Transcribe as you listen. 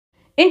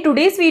In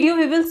today's video,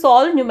 we will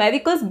solve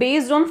numericals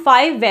based on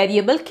 5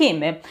 variable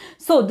K-map.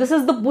 So this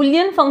is the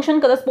Boolean function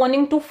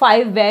corresponding to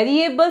 5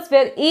 variables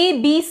where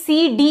A, B,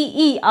 C, D,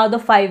 E are the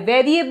 5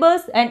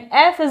 variables and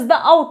F is the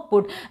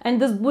output.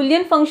 And this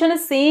Boolean function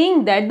is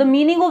saying that the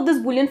meaning of this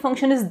Boolean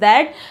function is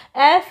that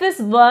F is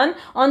 1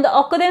 on the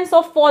occurrence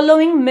of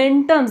following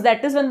minterms,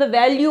 that is when the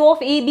value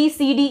of A, B,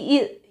 C,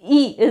 D,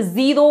 E is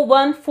 0,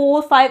 1,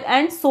 4, 5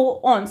 and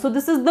so on. So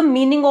this is the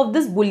meaning of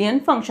this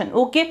Boolean function.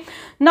 Okay.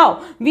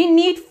 Now we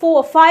need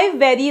 5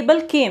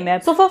 variable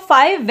K-map. So for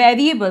 5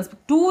 variables,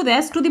 2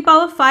 raised to the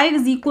power 5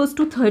 is equals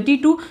to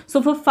 32.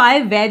 So for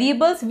 5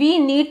 variables, we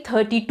need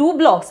 32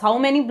 blocks. How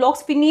many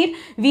blocks we need?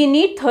 We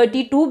need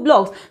 32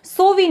 blocks.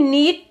 So we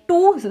need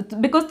 2,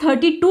 because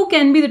 32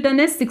 can be written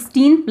as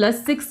 16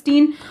 plus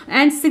 16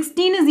 and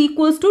 16 is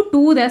equals to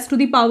 2 raised to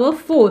the power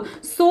 4.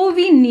 So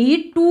we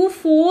need 2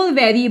 4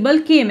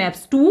 variable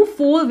K-maps. 2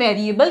 4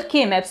 variable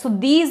K-maps. So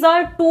these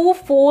are 2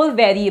 4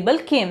 variable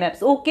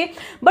K-maps. Okay.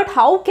 But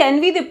how can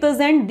we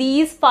represent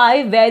these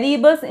 5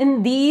 variables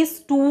in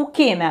these 2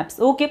 K-maps?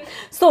 Okay.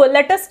 So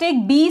let us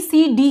take B,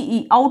 C, D,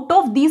 E. Out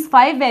of these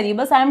 5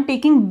 variables, I am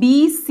taking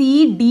B,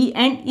 C, D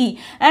and E.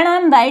 And I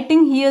am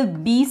writing here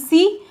B,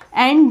 C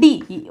and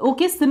D, E.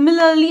 Okay,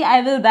 similarly I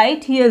will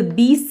write here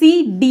B,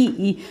 C, D,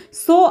 E.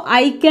 So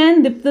I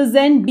can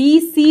represent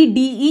B, C,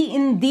 D, E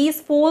in these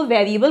 4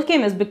 variable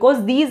K-maps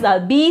because these are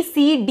B,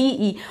 C, D,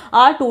 E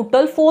are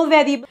total 4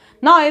 variables.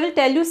 Now I will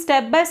tell you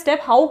step by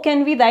step how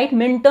can we write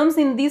minterms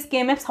in these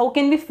K-maps, how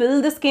can we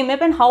fill this K-map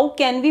and how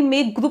can we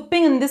make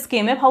grouping in this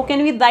K-map, how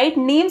can we write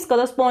names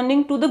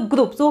corresponding to the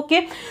groups.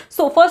 Okay,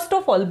 so first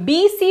of all,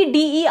 B, C,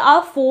 D, E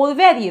are 4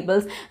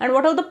 variables and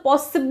what are the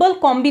possible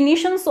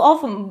combinations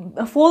of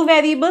 4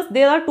 variables?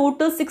 There are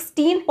total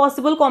 16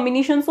 possible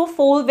combinations of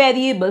 4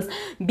 variables.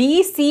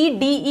 B, C,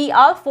 D, E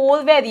are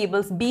 4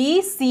 variables.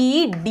 B,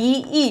 C,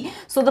 D, E.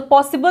 So the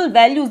possible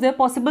values, their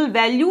possible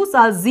values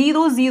are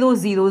 0, 0,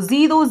 0,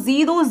 0,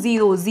 0,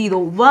 0, 0,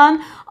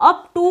 1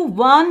 up to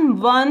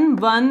 1, 1,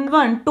 1,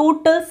 1.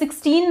 Total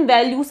 16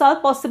 values are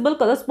possible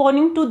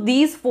corresponding to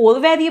these 4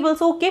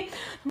 variables. Okay.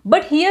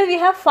 But here we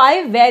have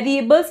 5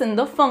 variables in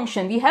the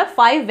function. We have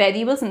 5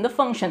 variables in the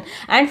function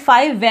and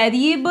 5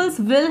 variables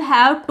will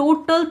have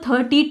total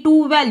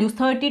 32 values,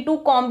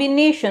 32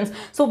 combinations.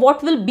 So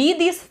what will be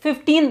these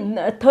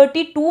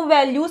 32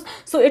 values?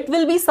 So it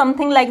will be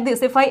something like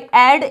this. If I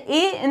add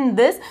A in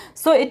this,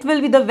 so it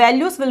will be, the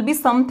values will be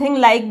something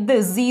like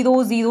this,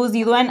 0, 0,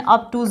 0 and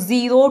up to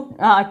 0,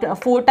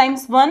 4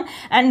 times 1,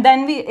 and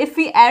then if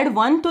we add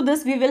 1 to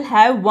this, we will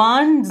have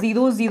 1,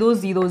 0, 0,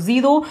 0,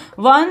 0,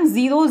 1,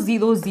 0,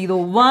 0, 0,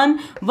 1,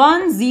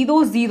 1,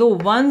 0, 0,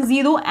 1,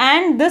 0,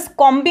 and this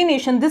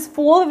combination, this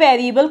 4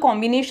 variable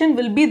combination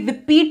will be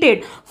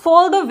repeated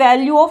for the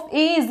value of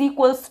A is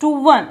equals to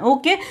 1.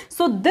 Okay,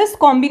 so this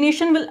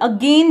combination will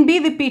again be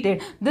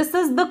repeated. This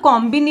is the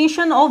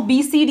combination of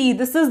BCD.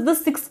 This is the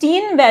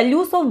 16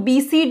 values of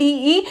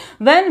BCDE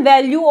when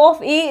value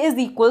of A is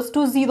equals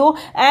to 0,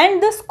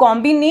 and this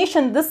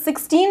combination, this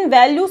 16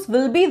 values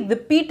will be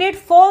repeated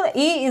for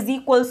A is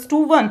equals to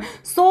 1.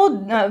 So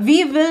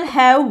we will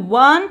have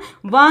 1,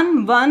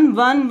 1, 1,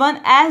 1,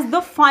 1 as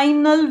the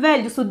final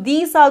value. So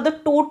these are the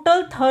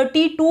total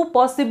 32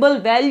 possible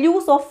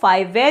values of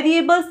 5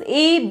 variables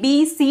A,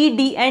 B, C,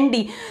 D and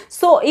D.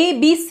 So A,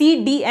 B,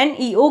 C, D and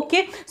E.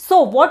 Okay.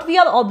 So what we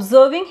are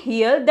observing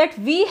here, that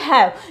we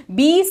have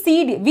B,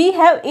 C, D, we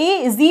have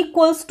A is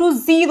equals to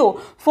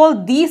 0 for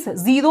these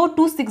 0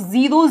 to 6,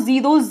 0,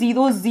 0,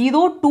 0,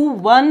 0 to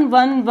 1,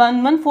 1,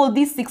 1, 1. For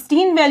these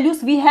 16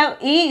 values, we have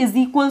A is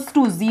equals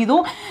to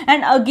 0,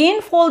 and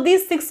again for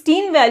these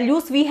 16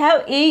 values, we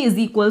have A is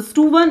equals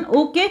to 1.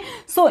 Okay.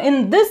 So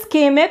in this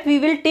K-map, we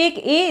will take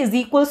A is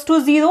equals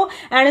to 0,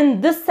 and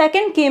in this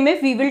second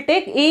K-map, we will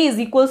take A is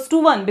equals to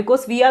 1,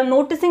 because we are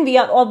noticing, we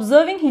are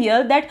observing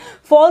here that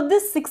for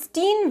this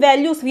 16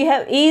 values, we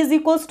have A is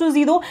equals to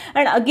 0,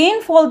 and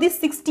again for these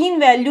 16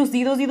 values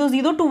 0, 0,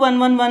 0 to 1,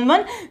 1, 1,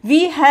 1,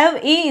 we have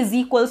A is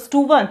equals to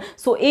 1.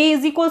 So A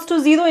is equals to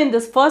 0 in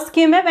this first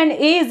K-map and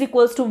A is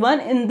equals to 1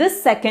 in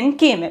this second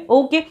K-map.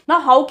 Okay. Now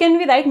how can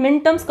we write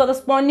minterms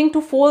corresponding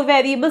to 4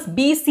 variables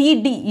B,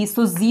 C, D, E?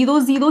 So 0,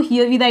 0,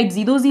 here we write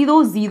 0,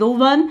 0, 0,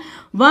 1,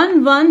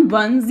 1, 1,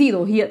 1,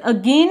 0. Here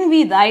again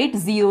we write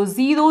 0,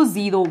 0,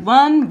 0,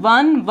 1,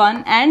 1,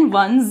 1 and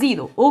 1,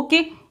 0.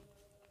 Okay.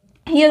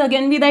 Here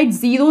again we write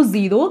 0,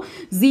 0,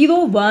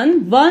 0,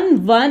 1,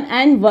 1, 1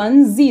 and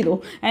 1,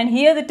 0. And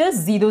here it is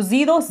 0,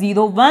 0,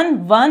 0,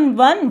 1, 1,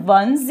 1,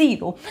 1,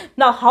 0.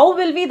 Now how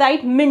will we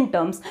write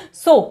minterms?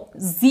 So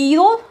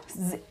 0,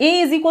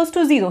 A is equals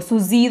to 0. So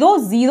 0,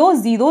 0,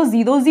 0,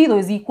 0, 0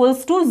 is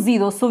equals to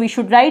 0. So we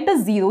should write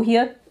a 0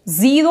 here.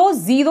 0,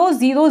 0,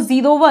 0,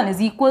 0, 1 is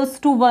equals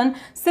to 1.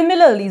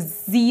 Similarly,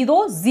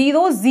 0,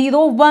 0,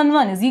 0, 1,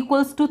 1 is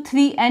equals to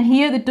 3, and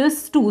here it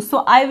is 2.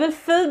 So I will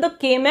fill the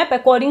K-map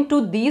according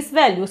to these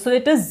values. So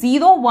it is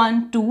 0,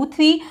 1, 2,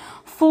 3,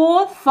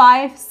 4,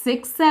 5,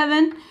 6,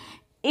 7,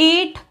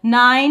 8,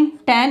 9,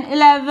 10,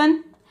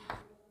 11,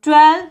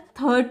 12,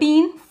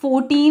 13,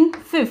 14,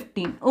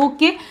 15.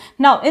 Okay.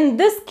 Now in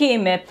this K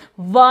map,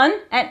 1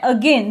 and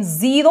again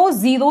 0,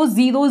 0,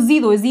 0,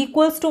 0 is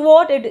equals to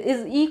what? It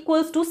is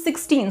equals to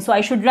 16. So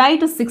I should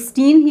write a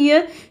 16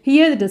 here.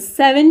 Here it is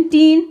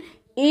 17,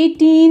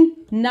 18,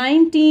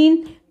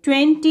 19,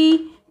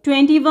 20,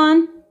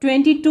 21,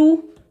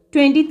 22,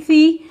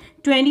 23,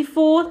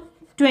 24,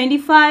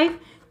 25,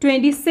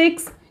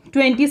 26,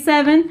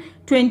 27,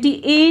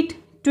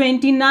 28,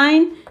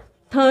 29,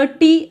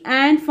 30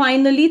 and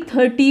finally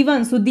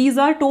 31. So these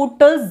are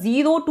total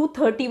 0 to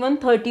 31,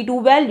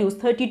 32 values.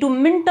 32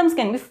 minterms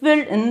can be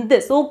filled in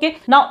this. Okay.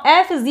 Now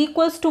f is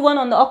equals to 1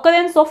 on the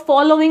occurrence of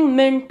following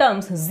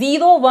minterms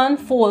 0, 1,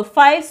 4,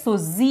 5. So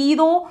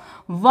 0,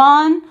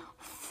 1,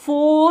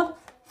 4,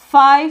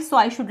 5. So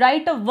I should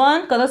write a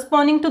 1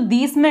 corresponding to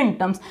these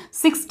minterms.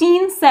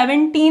 16,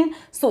 17.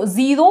 So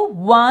 0,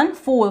 1,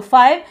 4,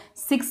 5.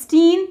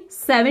 16,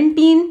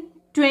 17,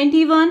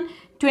 21,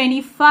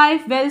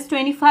 25. Where is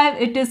 25?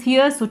 It is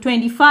here. So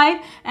 25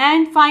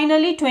 and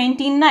finally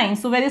 29.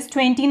 So where is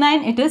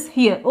 29? It is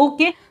here.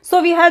 Okay.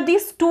 So we have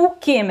these two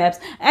K maps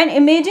and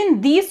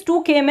imagine these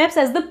two K maps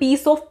as the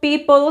piece of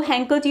paper or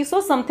handkerchief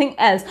or something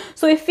else.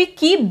 So if we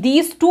keep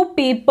these two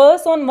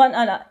papers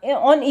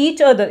on each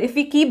other, if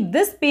we keep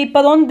this paper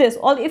on this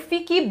or if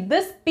we keep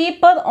this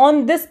paper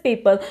on this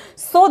paper,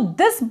 so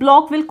this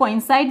block will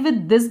coincide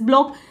with this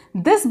block.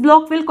 This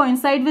block will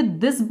coincide with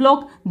this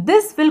block,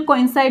 this will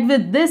coincide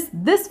with this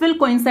will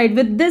coincide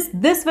with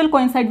this will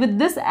coincide with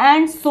this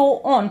and so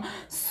on.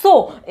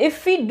 So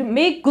if we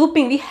make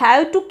grouping, we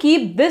have to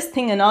keep this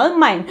thing in our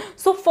mind.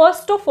 So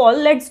first of all,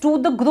 let's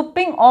do the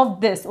grouping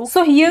of this.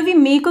 So here we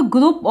make a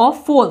group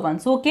of 4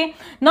 ones. Okay.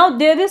 Now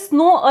there is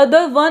no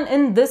other one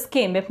in this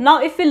K map.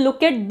 Now if we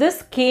look at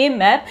this K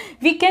map,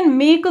 we can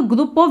make a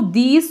group of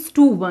these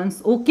two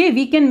ones. Okay.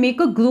 We can make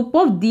a group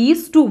of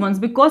these two ones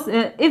because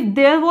if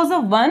there was a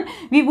 1,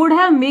 we would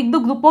have made the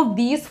group of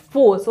these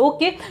 4s.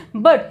 Okay.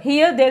 But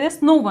here there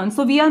is no one.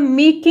 So we are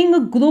making a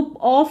group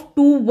of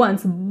 2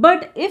 ones.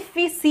 But if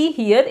we see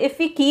here, if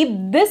we keep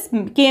this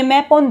K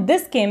map on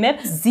this K map,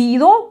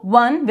 0,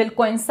 1 will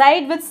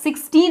coincide with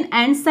 16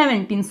 and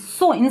 17.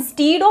 So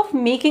instead of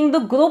making the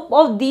group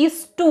of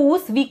these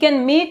 2s, we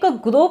can make a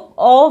group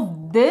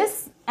of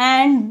this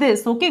and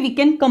this. Okay, we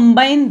can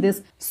combine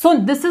this. So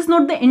this is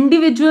not the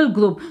individual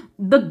group.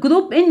 The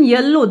group in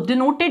yellow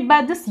denoted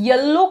by this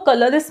yellow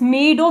color is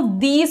made of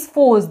these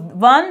 4s,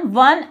 1,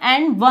 1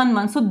 and 1,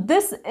 1. So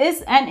this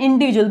is an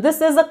individual. This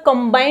is a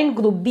combined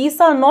group. These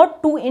are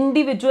not two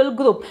individual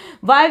group.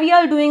 Why we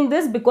are doing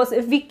this? Because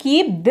if we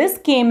keep this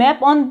K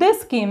map on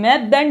this K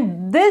map,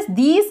 then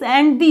these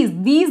and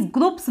these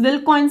groups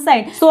will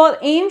coincide. So our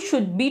aim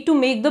should be to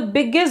make the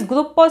biggest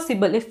group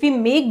possible. If we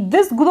make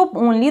this group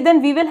only,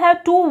 then we will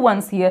have 2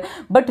 ones here.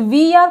 But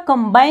we are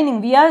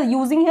combining. We are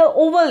using here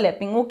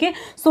overlapping. Okay.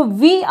 So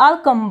we are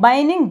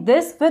combining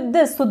this with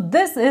this. So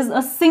this is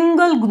a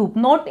single group,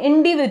 not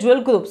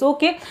individual groups.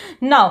 Okay.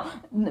 Now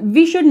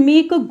we should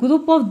make a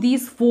group of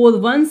these 4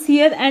 ones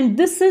here, and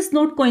this is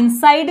not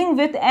coinciding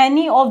with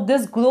any of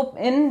this group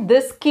in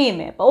this K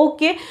map.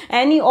 Okay.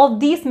 Any of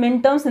these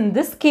minterms in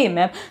this K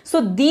map.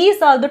 So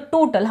these are the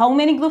total. How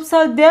many groups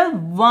are there?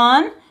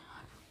 1,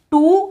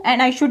 2,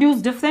 and I should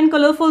use different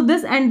color for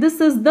this, and this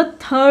is the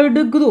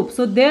third group.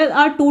 So there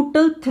are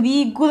total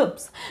 3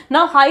 groups.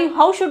 Now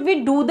how should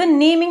we do the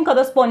naming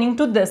corresponding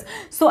to this?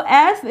 So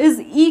F is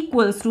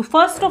equals to,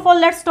 first of all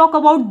let's talk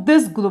about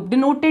this group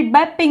denoted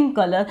by pink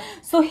color.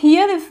 So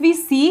here if we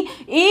see,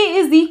 A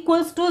is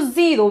equals to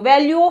 0,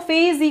 value of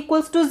A is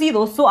equals to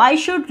 0. So I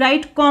should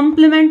write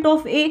complement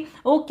of A.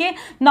 Okay.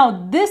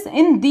 Now this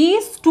in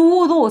these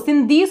two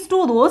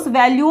rows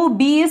value of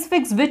B is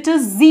fixed, which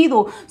is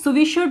 0. So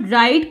we should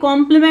write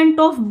complement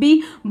of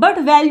B,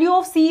 but value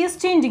of C is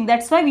changing.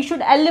 That's why we should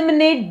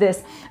eliminate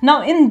this.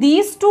 Now in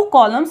these two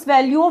columns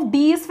value of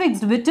D is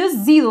fixed, which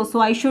is 0.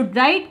 So I should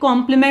write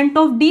complement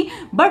of D,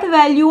 but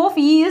value of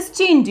E is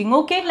changing.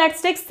 Okay.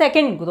 Let's take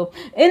second group.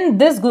 In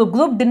this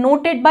group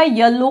denoted by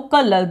yellow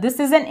color, this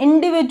is an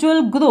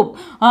individual group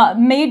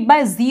made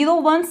by 0,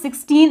 1,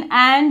 16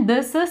 and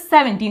this is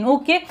 17.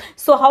 Okay.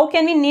 So how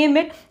can we name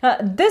it?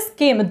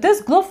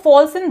 This group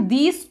falls in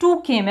these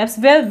two K maps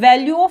where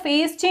value of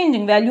A is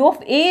changing. Value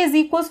of A is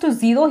equals to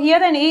 0 here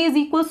and A is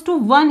equals to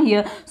 1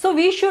 here. So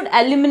we should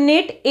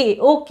eliminate A.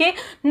 Okay.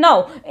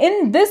 Now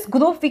in this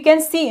group we can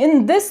see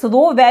in this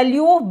row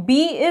value of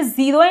B is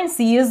 0 and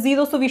C is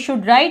 0. So we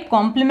should write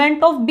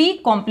complement of B,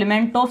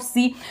 complement of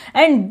C,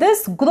 and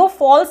this group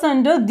falls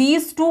under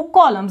these two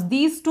columns.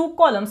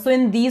 So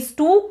in these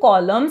two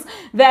columns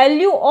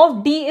value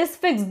of D is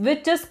fixed,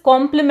 which is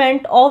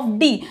complement of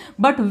D,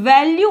 but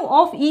value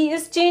of E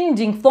is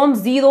changing from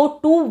 0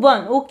 to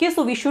 1. Okay.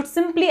 So we should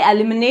simply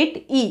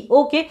eliminate E.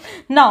 Okay. Okay,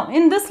 now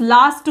in this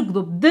last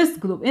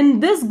group, in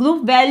this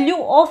group value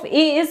of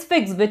A is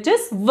fixed, which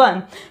is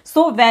 1.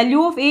 So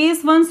value of A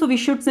is 1, so we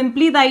should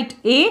simply write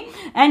A,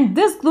 and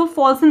this group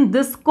falls in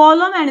this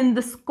column, and in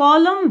this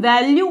column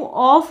value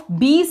of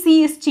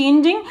BC is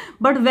changing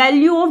but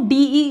value of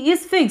DE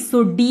is fixed,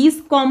 so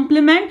D's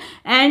complement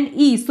and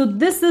E. So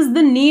this is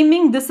the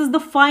naming, this is the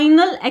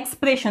final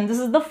expression,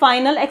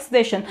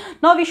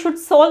 Now we should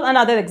solve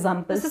another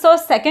example. This is our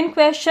second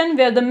question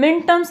where the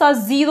minterms are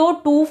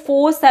 0, 2,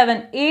 4,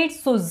 7, 8.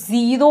 So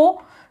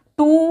 0,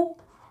 2,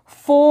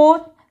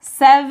 4,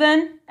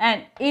 7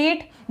 and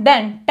 8.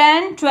 Then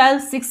 10,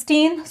 12,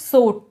 16.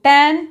 So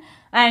 10,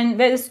 and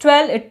where is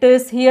 12? It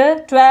is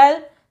here,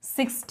 12,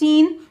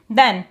 16.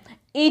 Then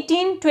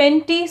 18,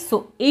 20.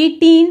 So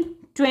 18,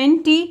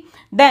 20.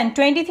 Then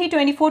 23,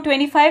 24,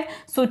 25.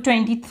 So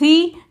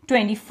 23,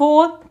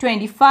 24,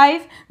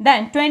 25,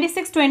 then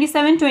 26,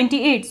 27,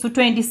 28. So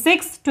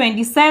 26,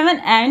 27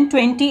 and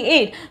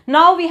 28.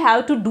 Now we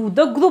have to do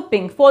the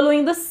grouping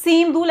following the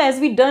same rule as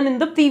we done in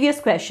the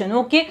previous question.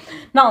 Okay.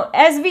 Now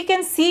as we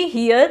can see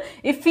here,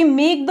 if we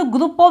make the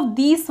group of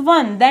these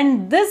one,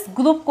 then this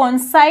group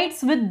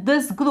coincides with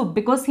this group,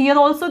 because here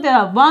also there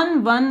are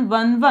 1, 1,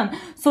 1, 1.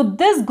 So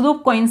this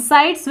group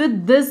coincides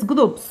with this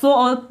group. So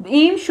our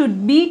aim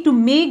should be to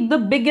make the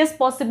biggest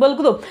possible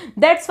group.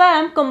 That's why I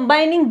am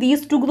combining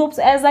these two groups,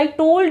 as I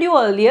told you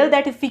earlier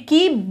that if we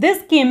keep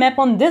this K-map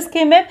on this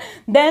K-map,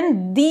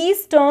 then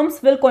these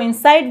terms will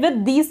coincide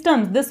with these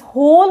terms. This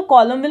whole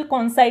column will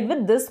coincide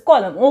with this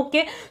column.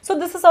 Okay, so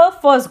this is our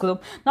first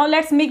group. Now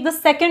let's make the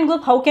second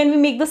group. How can we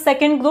make the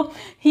second group?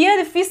 Here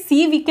if we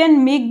see, we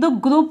can make the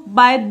group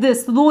by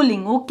this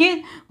rolling.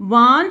 Okay,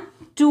 1,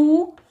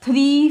 2,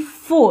 3,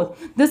 4.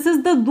 This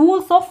is the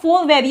rules of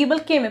 4 variable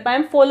K-map. I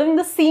am following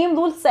the same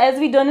rules as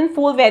we done in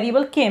 4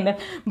 variable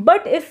K-map.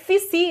 But if we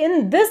see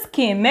in this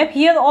K-map,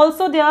 here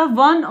also there are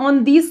 1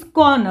 on these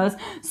corners.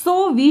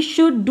 So we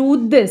should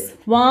do this.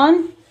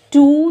 1,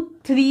 2,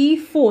 3,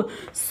 4.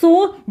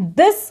 So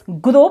this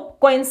group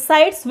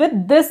coincides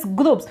with this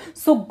groups.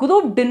 So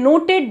group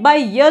denoted by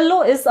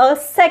yellow is our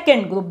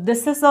second group.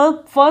 This is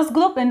our first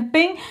group in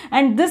pink,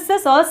 and this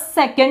is our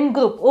second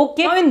group.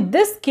 Okay. Now in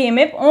this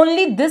K-map,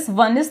 only this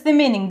one is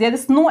remaining. There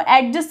is no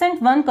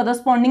adjacent one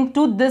corresponding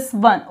to this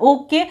one.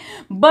 Okay.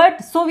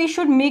 But so we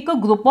should make a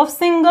group of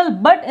single.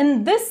 But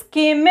in this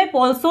K-map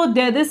also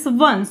there is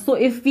one. So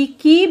if we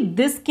keep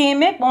this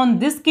K-map on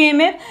this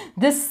K-map,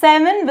 this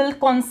 7 will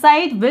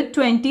coincide with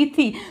 23.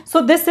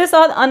 So this is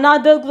our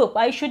another group.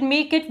 I should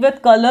make it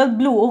with color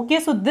blue. Okay,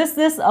 so this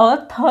is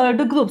our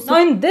third group. So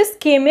now in this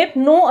K-map,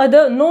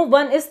 no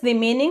one is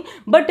remaining,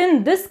 but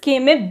in this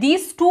K-map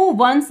these two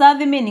ones are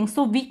remaining.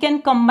 So we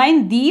can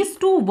combine these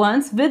two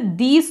ones with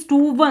these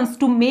two ones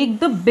to make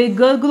the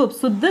bigger group.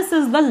 So this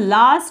is the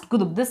last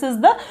group.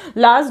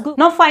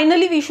 Now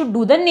finally we should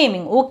do the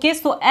naming. Okay,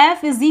 so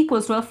F is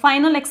equals to, our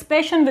final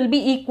expression will be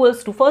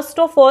equals to, first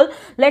of all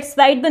let's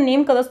write the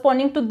name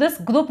corresponding to this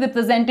group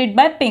represented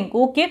by pink.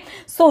 Okay,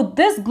 so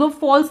this group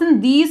falls in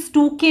these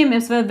two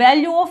K-maps where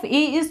value of A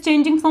is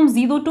changing from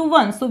 0 to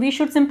 1. So we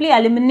should simply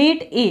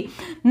eliminate A.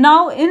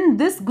 Now in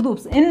this group,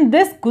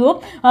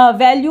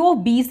 value of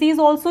BC is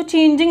also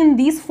changing in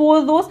these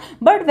 4 rows,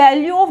 but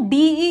value of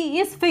DE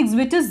is fixed,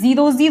 which is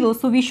 0, 0.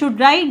 So we should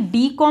write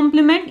D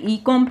complement, E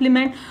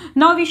complement.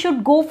 Now we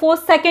should go for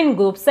second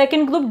group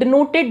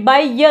denoted by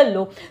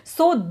yellow.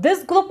 So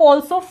this group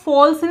also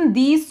falls in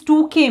these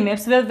two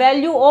K-maps where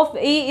value of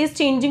A is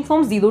changing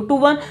from 0 to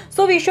 1.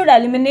 So we should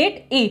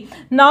eliminate A.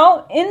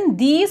 Now in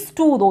these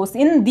two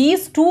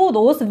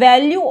rows,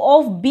 value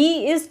of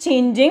B is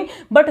changing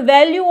but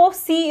value of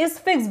C is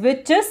fixed,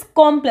 which is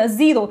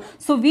 0.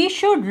 So we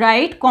should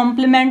write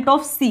complement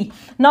of C.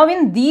 Now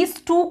in these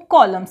two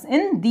columns,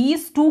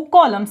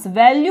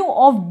 value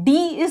of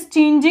D is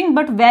changing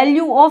but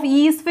value of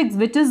E is fixed,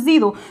 which is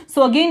 0.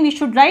 So again we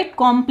should write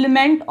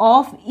complement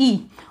of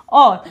E.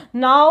 Or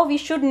now we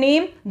should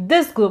name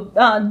this group.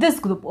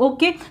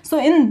 Okay, so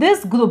in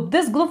this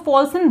group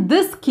falls in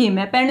this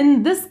K-map, and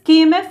in this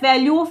K-map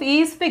value of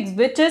A is fixed,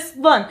 which is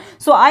 1.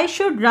 So I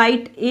should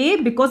write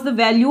A because the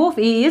value of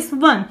A is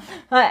 1.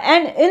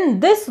 And in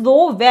this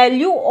row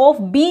value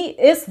of B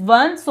is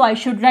 1, so I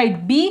should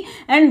write B,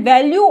 and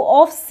value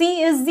of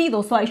C is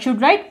 0, so I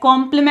should write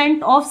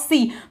complement of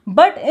C.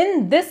 But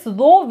in this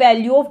row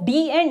value of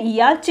D and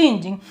E are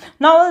changing.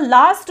 Now our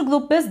last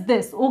group is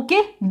this.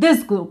 Okay,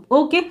 this group.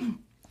 Okay,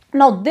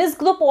 now this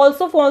group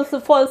also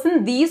falls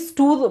in these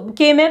two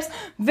K-maps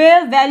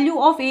where value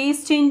of A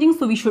is changing,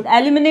 so we should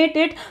eliminate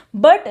it.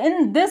 But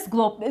in this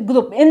group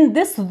in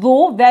this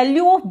row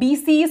value of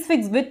BC is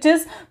fixed, which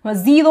is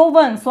 0,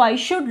 1. So I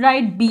should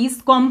write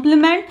B's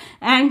complement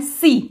and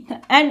C.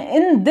 And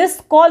in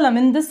this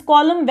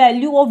column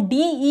value of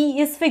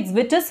DE is fixed,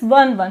 which is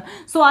 1, 1.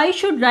 So I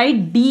should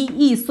write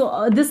DE.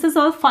 So this is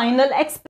our final expression.